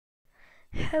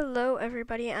Hello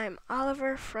everybody, I'm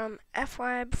Oliver from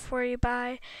FYI Before You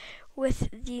Buy with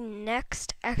the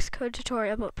next Xcode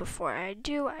tutorial, but before I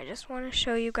do, I just want to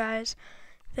show you guys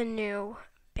the new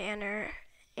banner,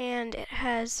 and it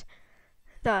has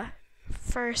the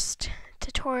first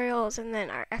tutorials and then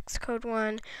our Xcode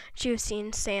one,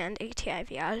 Juicing, Sand,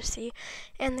 ATIV Odyssey,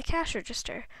 and the cash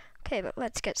register. Okay, but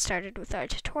let's get started with our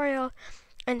tutorial,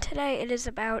 and today it is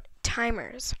about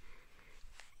timers.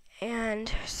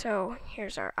 And so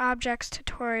here's our objects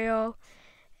tutorial,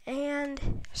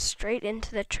 and straight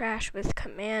into the trash with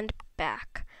command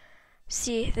back.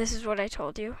 See, this is what I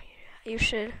told you. You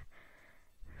should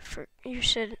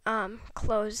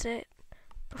close it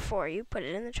before you put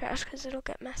it in the trash because it'll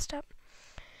get messed up.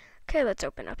 Okay, let's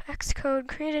open up Xcode,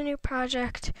 create a new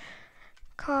project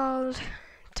called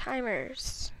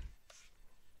timers.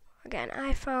 Again,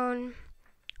 iPhone,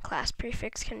 class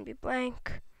prefix can be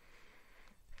blank.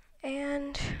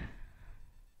 And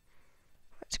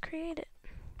let's create it.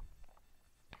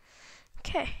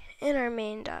 Okay, in our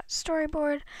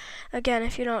main.storyboard, again,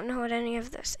 if you don't know what any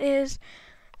of this is,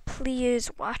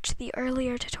 please watch the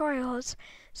earlier tutorials.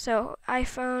 So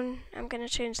iPhone, I'm going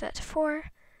to change that to 4,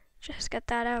 just get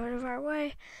that out of our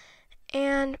way.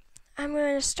 And I'm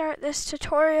going to start this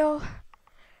tutorial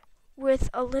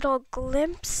with a little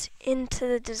glimpse into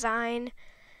the design.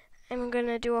 I'm going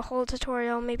to do a whole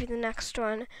tutorial, maybe the next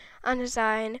one, on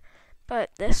design, but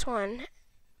this one,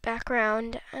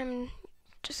 background, I'm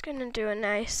just going to do a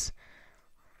nice,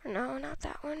 no, not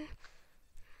that one,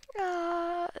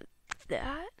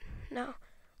 that, no,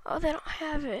 oh, they don't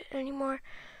have it anymore,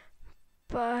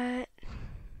 but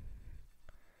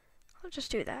I'll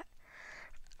just do that.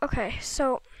 Okay,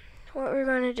 so what we're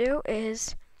going to do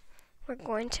is we're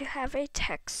going to have a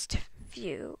text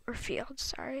view, or field,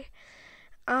 sorry.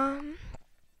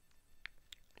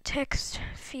 Text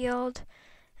field,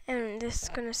 and this is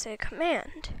going to say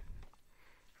command,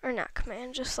 or not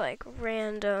command, just like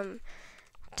random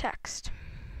text.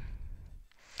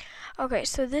 Okay,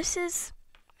 so this is,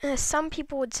 some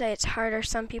people would say it's harder,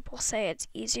 some people say it's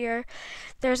easier.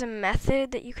 There's a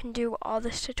method that you can do all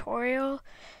this tutorial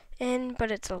in, but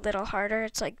it's a little harder.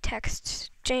 It's like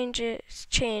text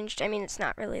changed, I mean, it's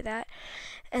not really that.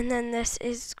 And then this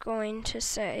is going to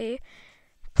say,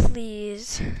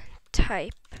 please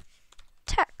type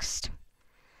text.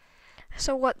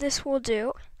 So what this will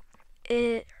do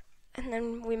is, and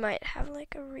then we might have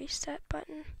like a reset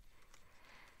button.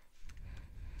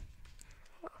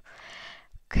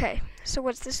 Okay, so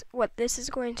what this is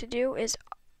going to do is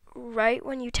right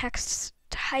when you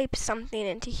type something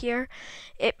into here,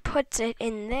 it puts it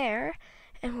in there,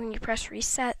 and when you press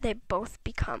reset, they both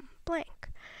become blank.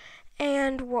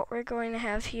 And what we're going to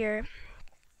have here,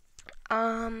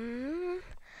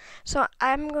 so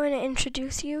I'm going to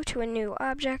introduce you to a new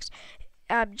object.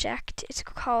 It's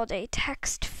called a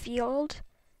text field.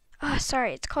 Oh,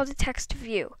 sorry, it's called a text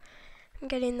view. I'm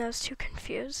getting those two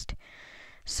confused.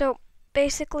 So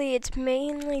basically, it's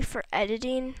mainly for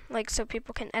editing, like so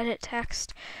people can edit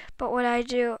text. But what I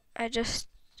do,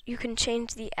 you can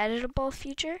change the editable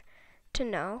feature to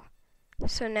no.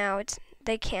 So now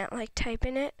they can't like type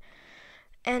in it.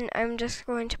 And I'm just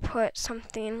going to put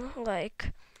something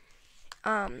like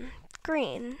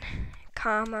green,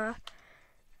 comma,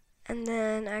 and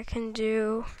then I can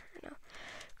do,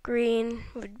 green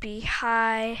would be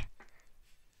high,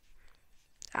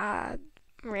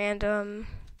 random,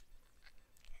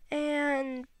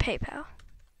 and PayPal.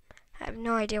 I have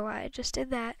no idea why I just did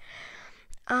that.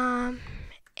 And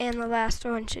the last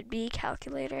one should be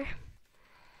calculator.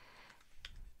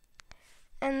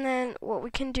 And then what we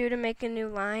can do to make a new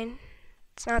line,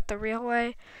 it's not the real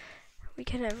way, we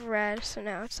can have red, so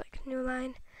now it's like a new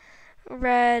line.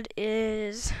 Red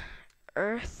is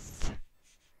earth,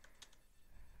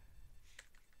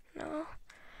 no,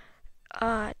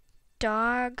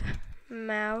 dog,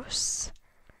 mouse,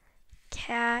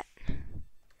 cat,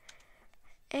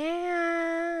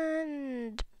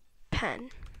 and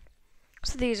pen.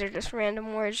 So these are just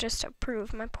random words just to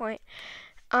prove my point.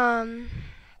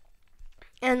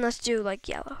 And let's do like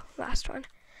yellow, last one.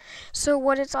 So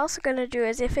what it's also going to do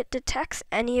is if it detects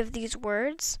any of these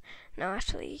words, no,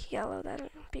 actually yellow, that'll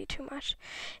be too much.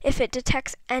 If it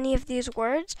detects any of these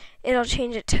words, it'll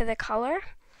change it to the color.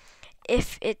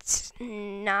 If it's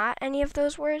not any of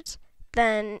those words,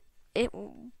 then it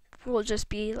will just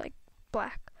be like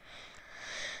black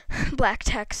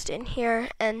text in here,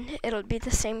 and it'll be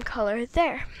the same color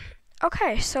there.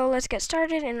 Okay, so let's get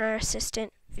started in our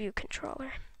assistant view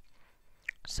controller.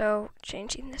 So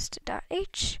changing this to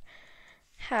 .h,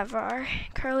 have our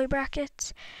curly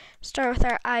brackets, start with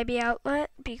our IB outlet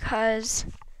because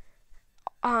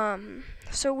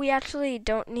So we actually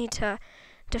don't need to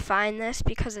define this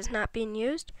because it's not being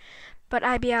used, but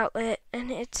IB outlet,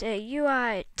 and it's a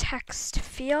UI text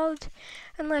field,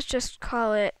 and let's just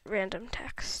call it random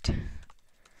text.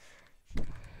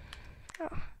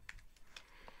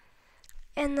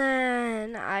 And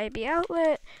then IB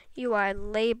outlet, UI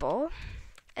label,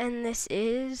 and this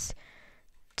is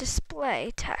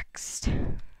display text.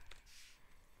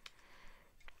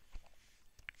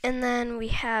 And then we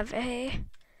have a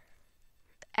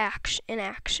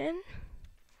action,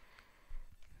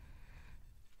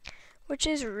 which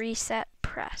is reset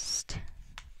pressed.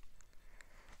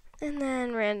 And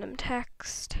then random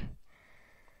text,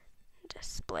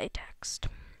 display text.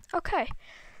 Okay,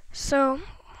 so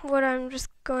what I'm just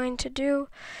going to do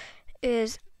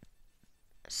is,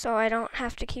 so I don't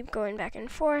have to keep going back and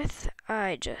forth,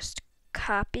 I just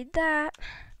copied that.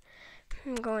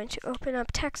 I'm going to open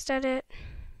up TextEdit,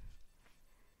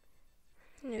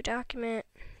 new document,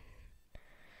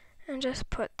 and just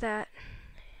put that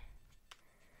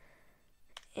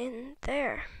in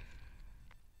there,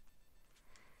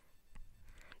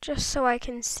 just so I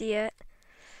can see it.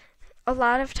 A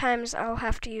lot of times I'll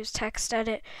have to use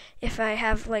TextEdit if I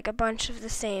have like a bunch of the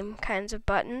same kinds of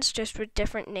buttons just with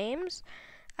different names.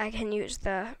 I can use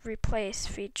the replace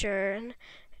feature, and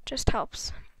it just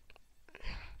helps.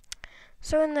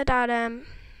 So in the .m,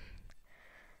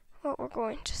 what we're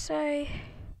going to say,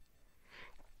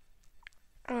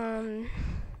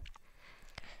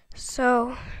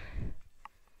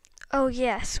 oh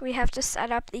yes, we have to set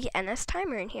up the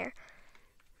NSTimer in here.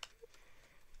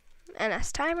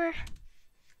 NSTimer.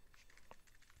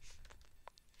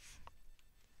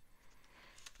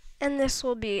 And this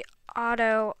will be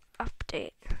auto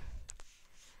update.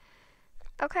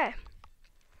 Okay.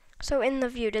 So in the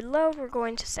view did load, we're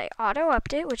going to say auto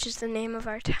update, which is the name of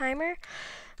our timer.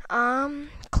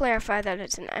 Clarify that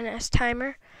it's an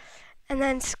NSTimer. And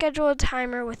then schedule a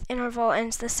timer with interval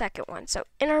ends the second one. So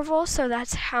interval, so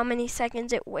that's how many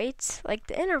seconds it waits, like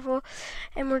the interval.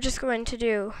 And we're just going to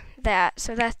do that.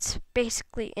 So that's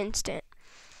basically instant.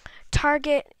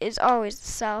 Target is always the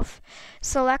self.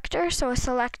 Selector, so a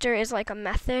selector is like a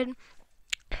method.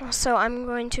 So I'm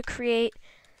going to create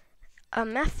a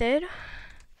method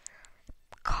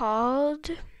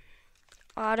called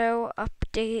auto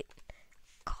update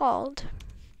called.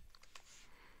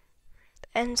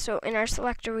 And so in our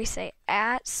selector we say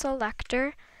at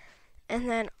selector and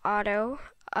then auto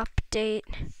update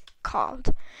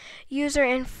called. User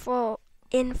info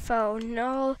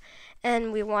null,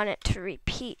 and we want it to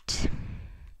repeat.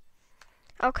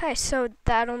 Okay, so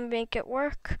that'll make it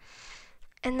work.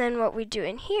 And then what we do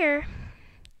in here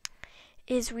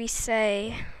is we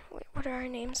say, wait, what are our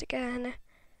names again?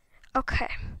 Okay,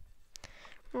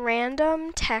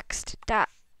 random text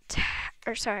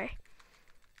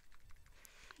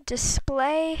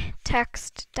display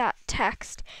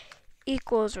text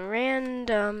equals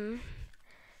random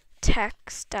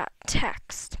text.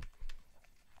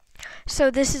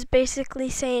 So this is basically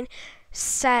saying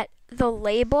set the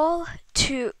label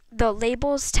to the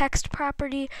labels text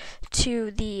property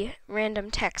to the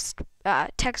random text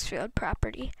field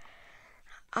property.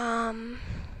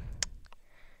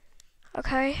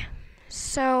 Okay,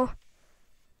 so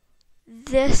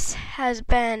this has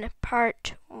been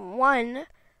part 1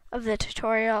 of the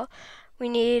tutorial. We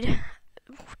need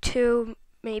 2,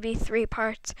 maybe 3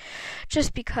 parts,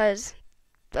 just because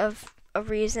of a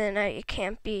reason. It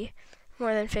can't be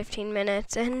more than 15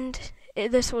 minutes, and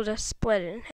this will just split it in half.